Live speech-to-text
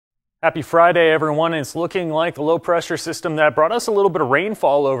Happy Friday, everyone. It's looking like the low pressure system that brought us a little bit of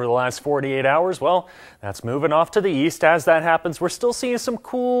rainfall over the last 48 hours. Well, that's moving off to the east. As that happens, we're still seeing some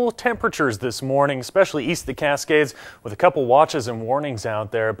cool temperatures this morning, especially east of the Cascades, with a couple watches and warnings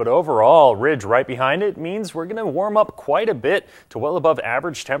out there. But overall, ridge right behind it means we're going to warm up quite a bit to well above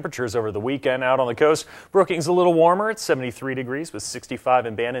average temperatures over the weekend out on the coast. Brookings a little warmer at 73 degrees with 65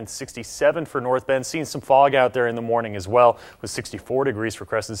 in Bannon, 67 for North Bend. Seeing some fog out there in the morning as well with 64 degrees for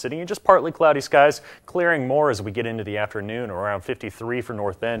Crescent City. And just partly cloudy skies, clearing more as we get into the afternoon, around 53 for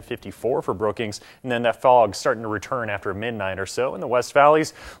North Bend, 54 for Brookings, and then that fog starting to return after midnight or so in the West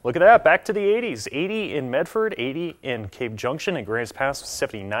Valleys. Look at that, back to the 80s. 80 in Medford, 80 in Cape Junction and Grants Pass,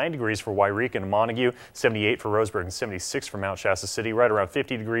 79 degrees for Wairika and Montague, 78 for Roseburg, and 76 for Mount Shasta City, right around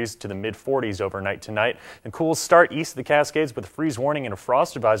 50 degrees to the mid-40s overnight tonight. And cool start east of the Cascades with a freeze warning and a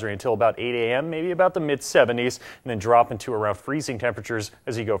frost advisory until about 8 a.m., maybe about the mid-70s, and then drop into around freezing temperatures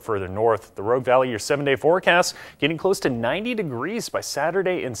as you go further north. The Rogue Valley, your 7-day forecast, getting close to 90 degrees by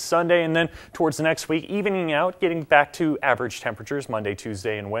Saturday and Sunday, and then towards the next week, evening out, getting back to average temperatures Monday,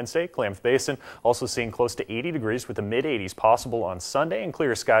 Tuesday, and Wednesday. Klamath Basin also seeing close to 80 degrees with the mid-80s possible on Sunday, and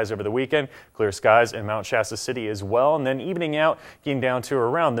clear skies over the weekend. Clear skies in Mount Shasta City as well, and then evening out, getting down to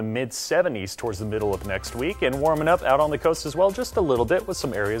around the mid-70s towards the middle of next week, and warming up out on the coast as well just a little bit with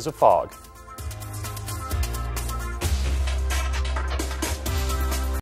some areas of fog.